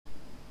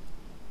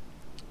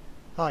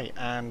Hi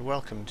and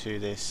welcome to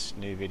this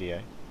new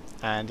video,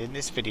 and in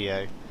this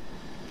video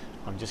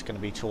I'm just going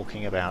to be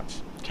talking about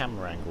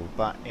camera angle,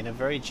 but in a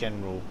very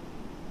general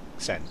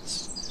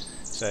sense.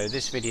 So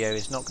this video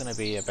is not going to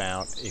be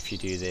about if you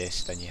do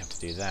this then you have to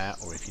do that,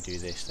 or if you do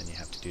this then you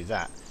have to do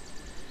that.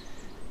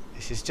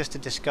 This is just a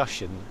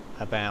discussion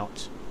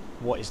about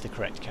what is the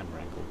correct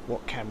camera angle.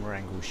 What camera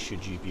angle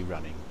should you be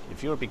running?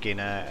 If you're a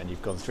beginner and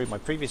you've gone through my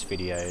previous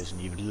videos and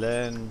you've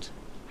learned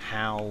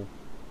how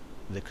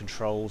the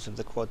controls of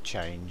the quad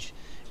change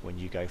when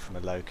you go from a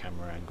low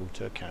camera angle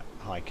to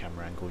a high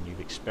camera angle, and you've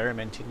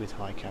experimented with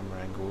high camera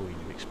angle,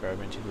 you've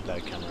experimented with low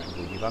camera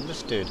angle, you've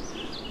understood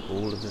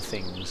all of the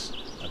things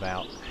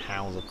about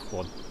how the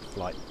quad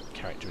flight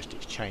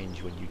characteristics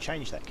change when you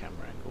change that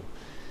camera angle.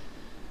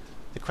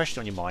 The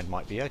question on your mind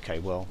might be, okay,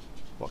 well,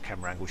 what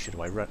camera angle should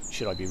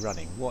I be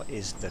running? What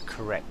is the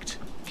correct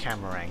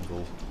camera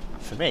angle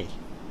for me?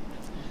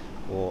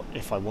 Or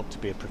if I want to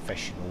be a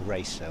professional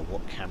racer,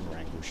 what camera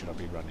angle should I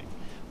be running?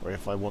 Or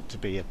if I want to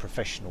be a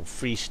professional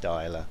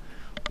freestyler,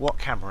 what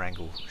camera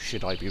angle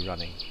should I be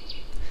running?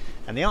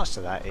 And the answer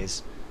to that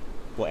is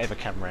whatever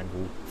camera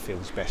angle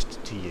feels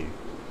best to you.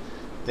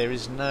 There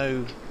is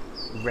no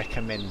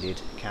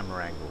recommended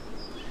camera angle.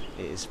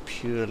 It is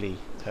purely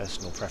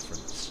personal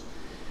preference.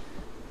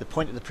 The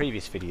point of the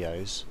previous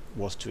videos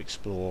was to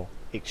explore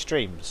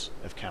extremes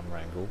of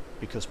camera angle,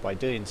 because by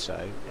doing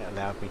so it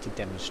allowed me to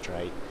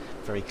demonstrate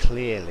very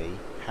clearly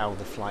how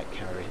the flight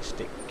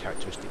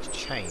characteristics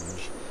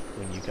change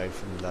when you go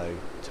from low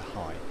to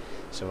high.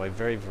 So I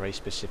very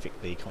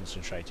specifically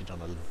concentrated on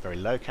a very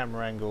low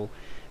camera angle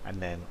and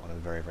then on a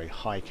very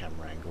high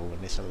camera angle,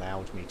 and this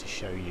allowed me to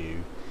show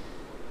you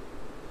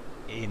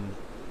in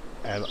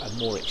a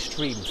more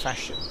extreme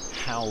fashion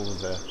how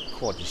the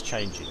quad is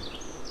changing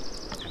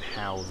and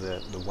how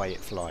the way it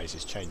flies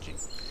is changing.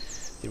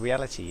 The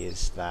reality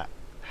is that,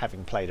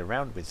 having played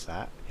around with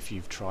that, if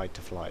you've tried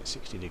to fly at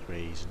 60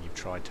 degrees and you've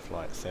tried to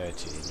fly at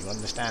 30 and you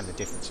understand the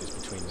differences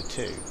between the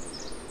two,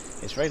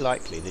 it's very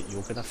likely that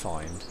you're going to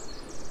find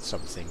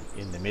something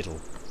in the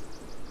middle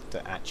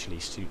that actually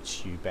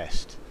suits you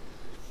best.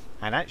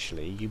 And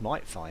actually you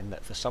might find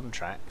that for some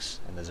tracks,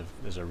 and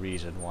there's a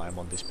reason why I'm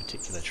on this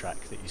particular track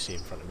that you see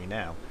in front of me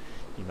now,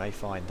 you may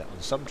find that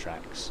on some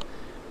tracks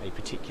a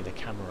particular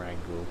camera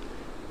angle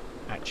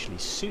actually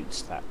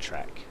suits that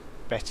track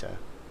better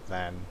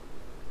than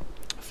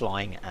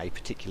flying a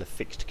particular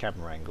fixed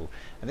camera angle.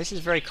 And this is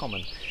very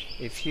common.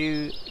 If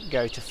you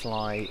go to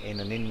fly in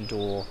an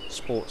indoor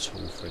sports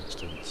hall, for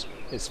instance,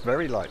 it's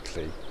very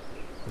likely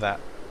that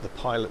the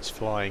pilots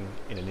flying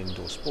in an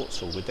indoor sports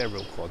hall with their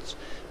real quads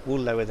will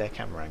lower their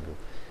camera angle,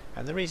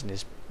 and the reason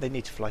is they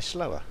need to fly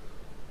slower.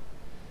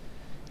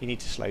 You need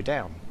to slow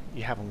down.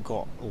 You haven't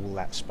got all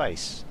that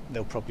space.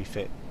 They'll probably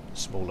fit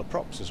smaller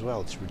props as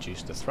well to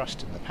reduce the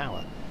thrust and the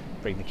power.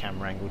 Bring the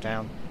camera angle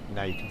down,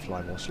 now you can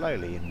fly more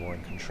slowly and more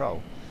in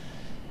control.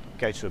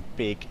 Go to a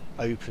big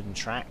open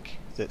track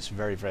that's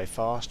very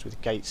fast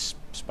with gates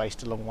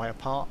spaced a long way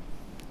apart,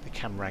 the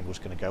camera angle is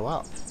going to go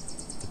up.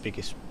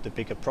 The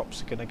bigger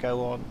props are going to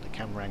go on, the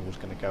camera angle is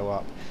going to go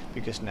up,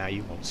 because now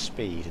you want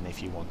speed, and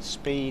if you want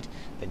speed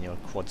then your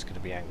quad's going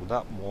to be angled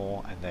up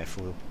more, and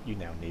therefore you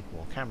now need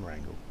more camera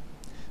angle.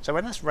 So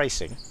when that's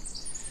racing.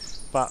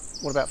 But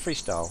what about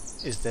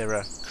freestyle? Is there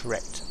a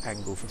correct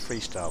angle for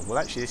freestyle? Well,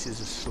 actually this is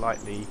a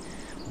slightly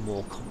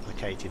more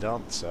complicated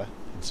answer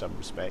in some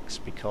respects,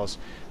 because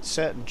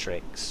certain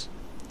tricks,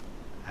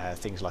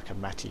 things like a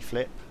matty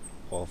flip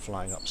or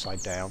flying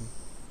upside down,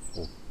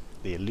 or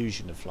the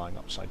illusion of flying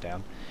upside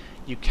down,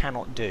 you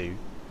cannot do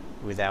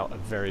without a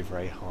very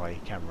high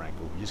camera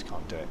angle. You just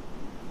can't do it.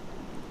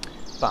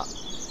 But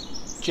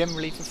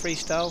generally for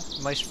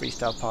freestyle, most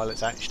freestyle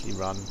pilots actually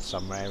run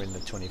somewhere in the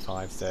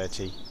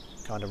 25-30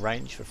 kind of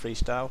range for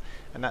freestyle,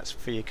 and that's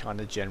for your kind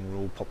of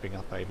general popping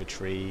up over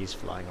trees,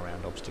 flying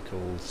around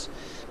obstacles,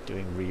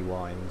 doing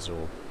rewinds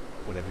or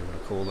whatever you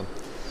want to call them.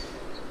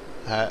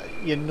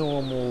 Your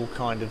normal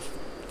kind of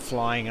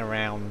flying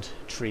around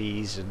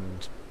trees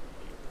and,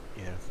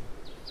 you know,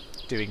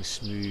 doing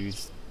smooth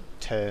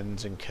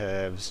turns and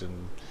curves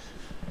and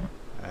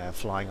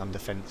flying under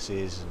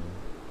fences and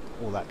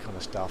all that kind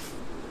of stuff,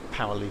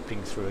 power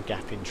looping through a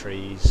gap in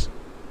trees,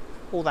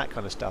 all that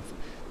kind of stuff.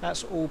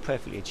 That's all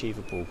perfectly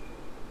achievable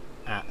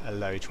at a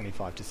low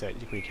 25 to 30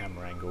 degree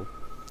camera angle,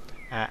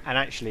 and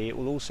actually it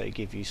will also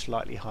give you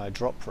slightly higher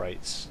drop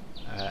rates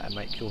and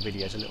make your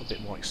videos a little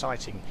bit more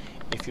exciting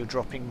if you're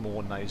dropping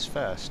more nose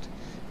first,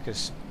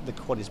 because the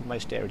quad is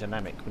most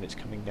aerodynamic when it's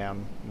coming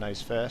down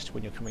nose first.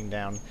 When you're coming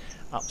down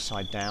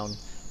upside down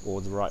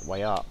or the right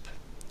way up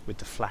with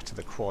the flat of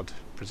the quad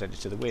presented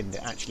to the wind,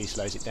 it actually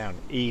slows it down.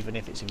 Even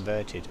if it's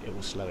inverted, it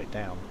will slow it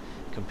down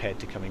compared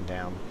to coming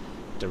down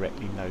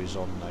directly nose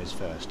on, nose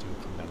first. It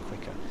will come down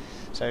quicker.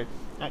 So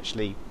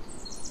actually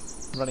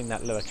running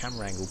that lower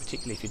camera angle,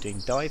 particularly if you're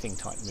doing diving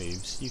type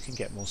moves, you can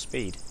get more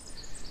speed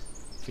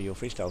for your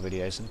freestyle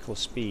videos, and of course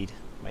speed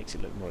makes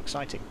it look more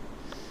exciting.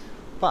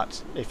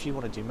 But if you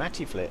want to do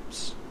matty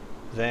flips,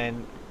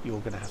 then you're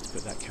going to have to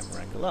put that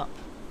camera angle up,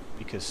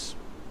 because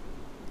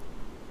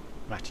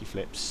matty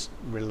flips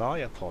rely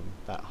upon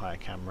that higher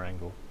camera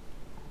angle.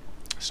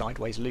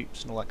 Sideways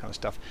loops and all that kind of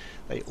stuff,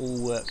 they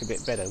all work a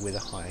bit better with a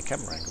higher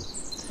camera angle.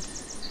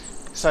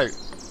 So, to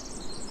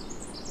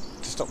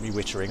stop me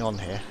wittering on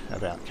here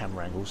about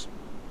camera angles,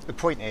 the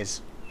point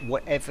is,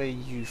 whatever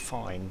you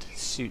find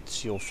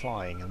suits your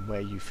flying and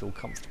where you feel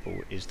comfortable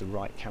is the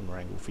right camera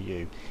angle for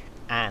you,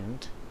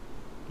 and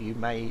you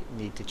may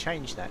need to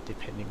change that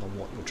depending on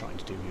what you're trying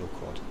to do with your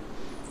quad.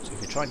 So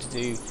if you're trying to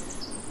do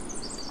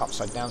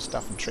upside down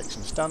stuff and tricks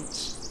and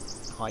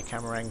stunts, high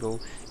camera angle.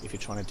 If you're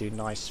trying to do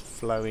nice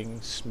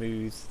flowing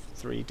smooth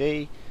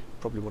 3D,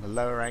 probably want a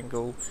lower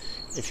angle.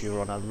 If you're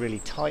on a really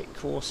tight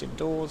course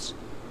indoors,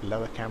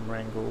 lower camera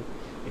angle.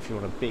 If you're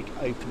on a big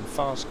open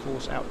fast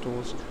course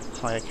outdoors,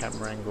 higher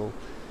camera angle.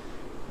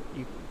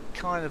 You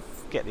kind of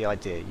get the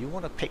idea. You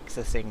want to pick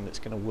the thing that's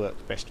going to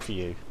work best for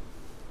you.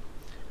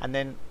 And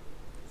then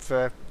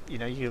for, you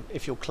know,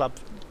 if your club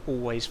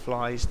always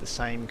flies the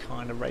same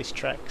kind of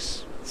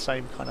racetracks,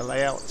 same kind of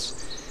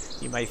layouts,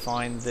 you may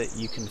find that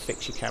you can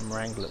fix your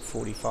camera angle at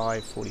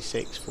 45,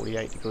 46,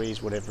 48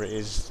 degrees, whatever it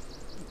is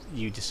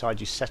you decide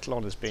you settle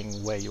on as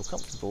being where you're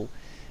comfortable,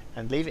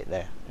 and leave it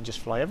there and just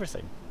fly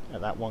everything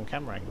at that one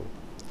camera angle.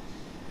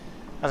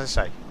 As I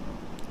say,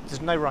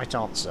 there's no right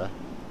answer.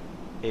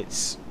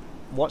 It's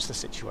what's the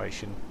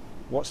situation,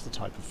 what's the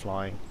type of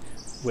flying,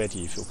 where do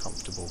you feel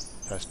comfortable,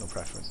 personal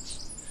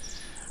preference.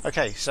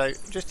 Okay, so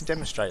just to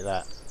demonstrate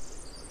that,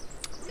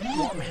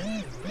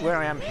 where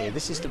I am here,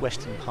 this is the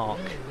Western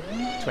Park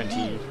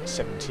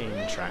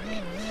 2017 track,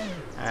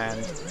 and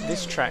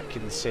this track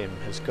in the sim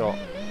has got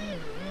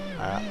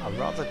a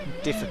rather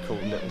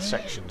difficult little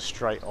section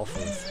straight off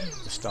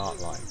of the start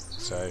line.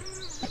 So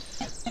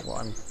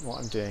what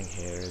I'm doing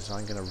here is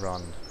I'm going to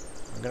run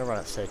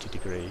at 30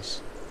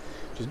 degrees,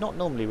 which is not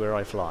normally where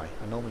I fly.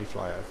 I normally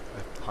fly at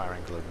a higher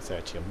angle than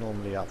 30. I'm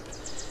normally up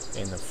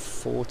in the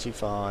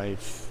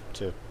 45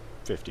 to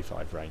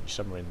 55 range,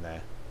 somewhere in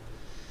there,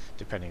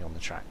 depending on the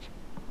track.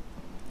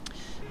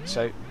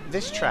 So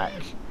this track,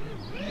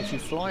 if you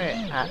fly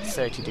it at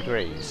 30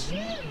 degrees,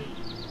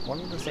 one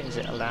of the things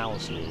it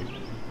allows you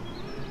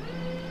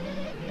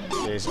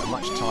is a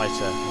much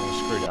tighter,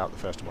 I screwed it up the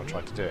first time I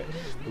tried to do it,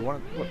 but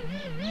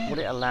what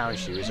it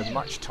allows you is a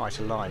much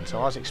tighter line. So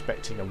I was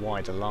expecting a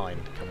wider line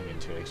coming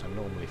into it, because I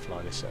normally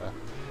fly this at a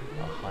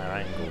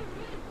higher angle,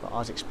 but I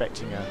was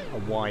expecting a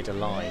wider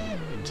line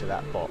into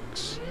that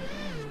box,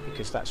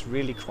 because that's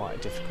really quite a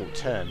difficult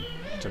turn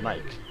to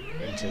make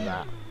into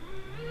that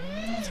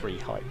 3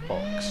 height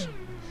box.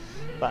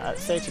 But at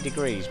 30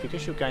 degrees,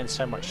 because you're going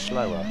so much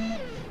slower,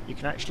 you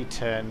can actually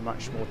turn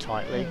much more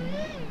tightly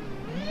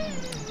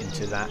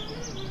into that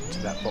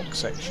box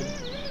section,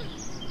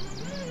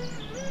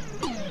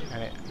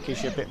 and it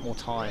gives you a bit more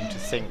time to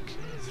think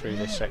through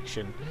this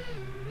section,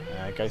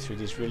 go through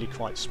these really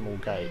quite small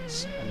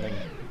gates. And then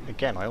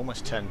again, I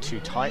almost turned too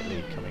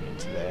tightly coming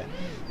into there,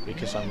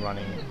 because I'm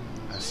running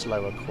a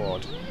slower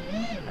quad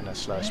and a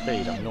slower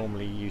speed. I'm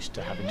normally used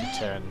to having to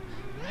turn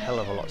a hell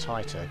of a lot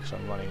tighter because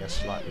I'm running a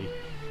slightly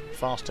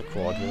faster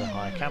quad with a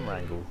higher camera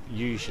angle,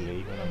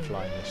 usually when I'm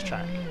flying this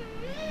track.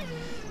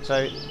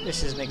 So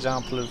this is an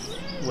example of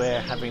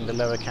where having the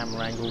lower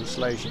camera angle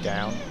slows you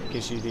down,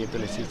 gives you the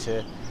ability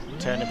to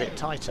turn a bit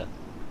tighter.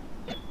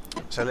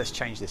 So let's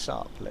change this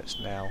up. Let's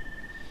now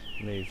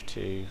move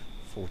to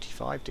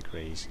 45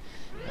 degrees.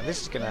 Now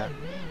this is going to,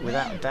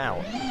 without a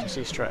doubt, you can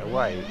see straight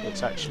away,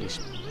 it's actually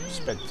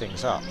sped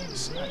things up.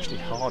 It's actually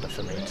harder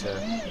for me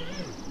to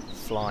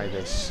fly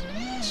this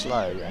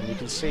slow, and you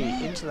can see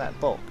into that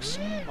box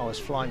I was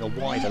flying a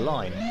wider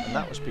line, and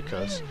that was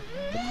because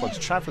the quad's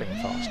travelling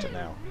faster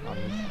now. I'm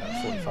at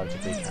a 45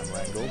 degree camera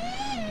angle,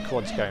 the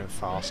quad's going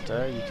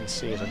faster. You can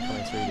see as I'm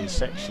coming through these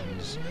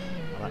sections,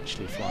 I'm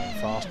actually flying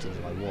faster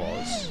than I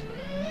was.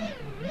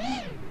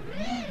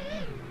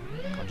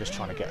 I'm just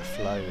trying to get a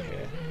flow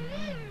here,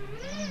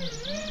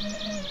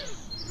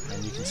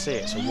 and you can see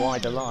it's a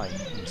wider line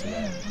into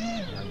there,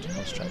 and I'm having to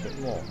concentrate a bit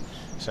more.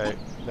 So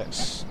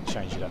let's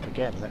change it up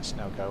again. Let's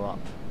now go up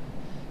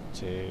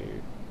to,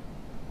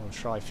 we'll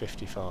try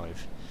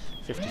 55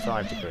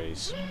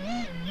 degrees.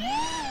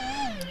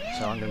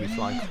 So I'm going to be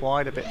flying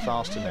quite a bit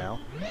faster now.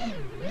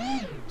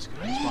 It's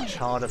much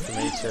harder for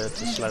me to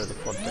slow the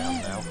quad down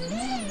now.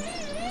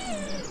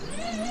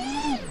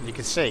 You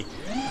can see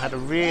I had a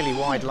really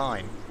wide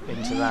line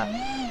into that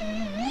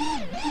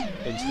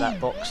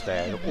box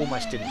there. It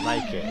almost didn't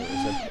make it. It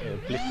was a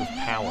blip of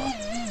power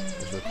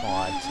was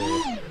required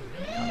to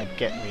kind of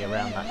get me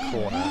around that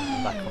corner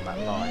and back on that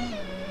line.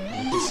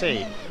 And you can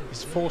see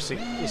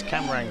this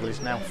camera angle is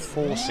now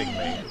forcing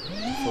me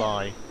to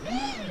fly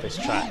this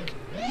track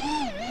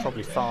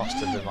probably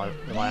faster than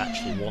I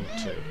actually want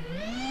to.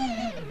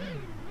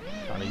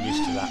 Kind of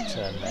used to that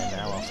turn there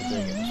now after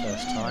doing it the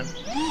first time.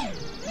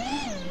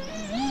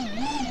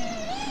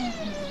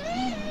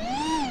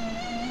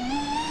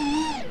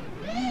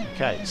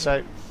 Okay,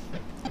 so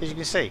as you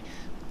can see,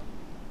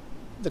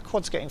 the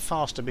quad's getting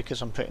faster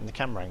because I'm putting the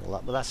camera angle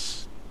up, but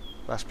that's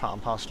part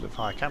and parcel of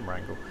higher camera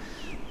angle.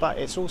 But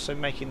it's also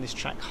making this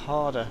track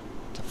harder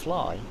to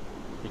fly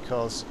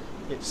because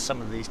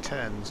some of these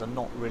turns are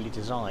not really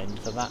designed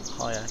for that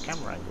higher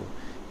camera angle.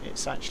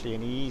 It's actually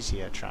an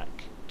easier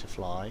track to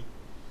fly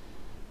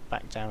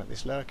back down at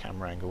this lower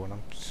camera angle, and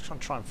I'm just trying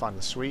to try and find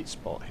the sweet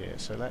spot here.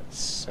 So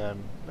let's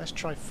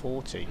try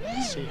 40.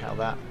 Let's see how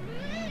that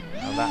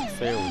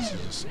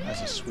feels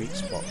as a sweet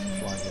spot for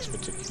flying this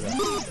particular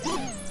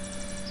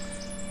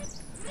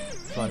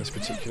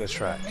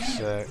track.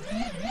 So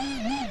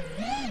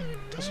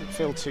doesn't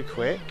feel too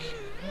quick.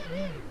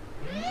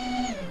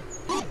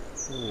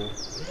 Ooh,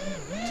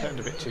 turned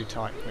a bit too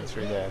tight coming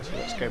through there, so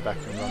let's go back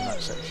and run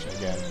that section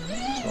again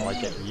so I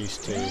get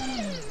used to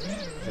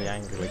the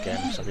angle again,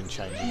 because I've been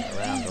changing it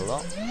around a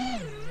lot.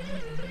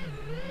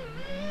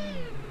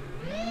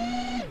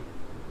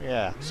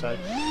 Yeah, so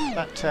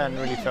that turn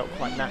really felt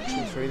quite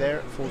natural through there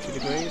at 40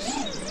 degrees.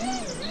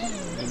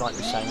 You might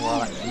be saying,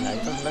 well, actually, no,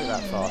 it doesn't look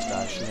that fast,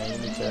 Ash. You know, you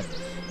need to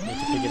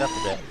pick it up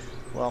a bit.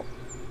 Well,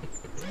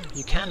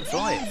 you can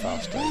fly it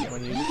faster.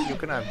 When you're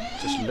going to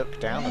just look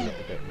down a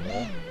little bit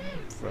more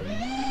from.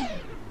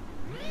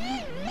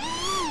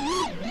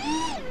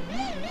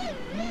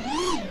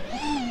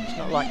 It's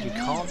not like you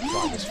can't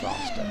fly this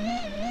faster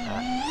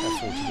at a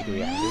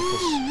 40-degree angle,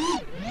 because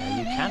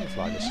you can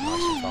fly this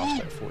nice and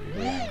fast at a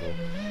 40-degree angle.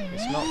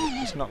 It's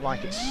not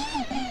like it's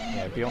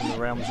beyond the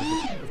realms of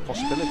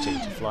possibility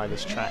to fly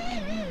this track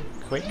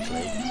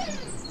quickly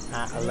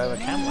at a lower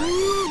camera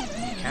angle.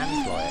 You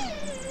can fly it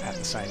at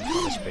the same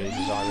kind of speed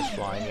as I was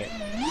flying it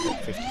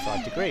at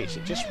 55 degrees.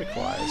 It just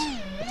requires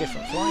a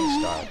different flying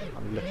style.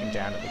 I'm looking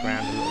down at the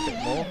ground a little bit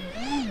more,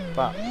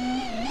 but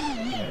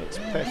it's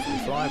perfectly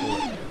flyable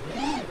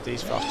at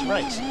these faster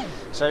rates.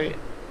 So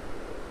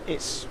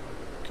it's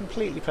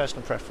completely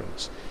personal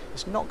preference.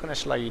 It's not going to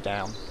slow you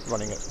down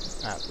running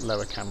at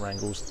lower camera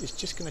angles. It's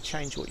just going to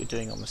change what you're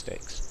doing on the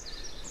sticks.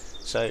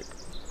 So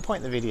the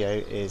point of the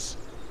video is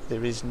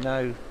there is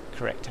no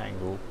correct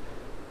angle.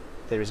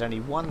 There is only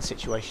one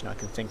situation I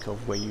can think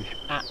of where you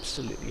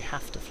absolutely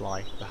have to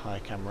fly the higher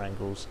camera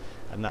angles,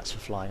 and that's for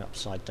flying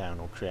upside down,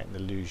 or creating the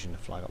illusion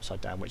of flying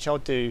upside down, which I'll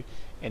do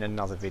in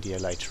another video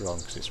later on,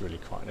 because it's really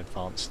quite an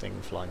advanced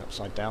thing, flying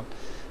upside down,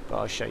 but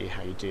I'll show you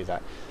how you do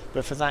that.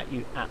 But for that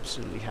you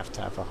absolutely have to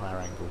have a higher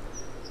angle.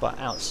 But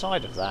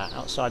outside of that,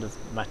 outside of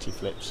matty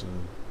flips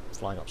and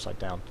flying upside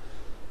down,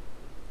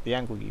 the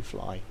angle you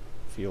fly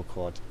for your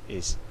quad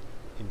is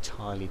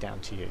entirely down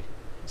to you.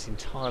 It's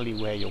entirely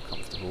where you're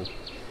comfortable.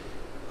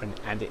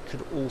 And it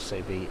could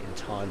also be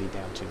entirely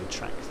down to the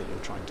track that you're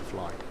trying to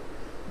fly.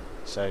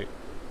 So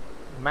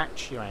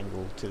match your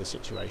angle to the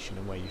situation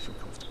and where you feel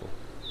comfortable.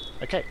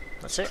 Okay,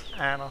 that's it,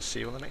 and I'll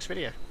see you on the next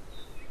video.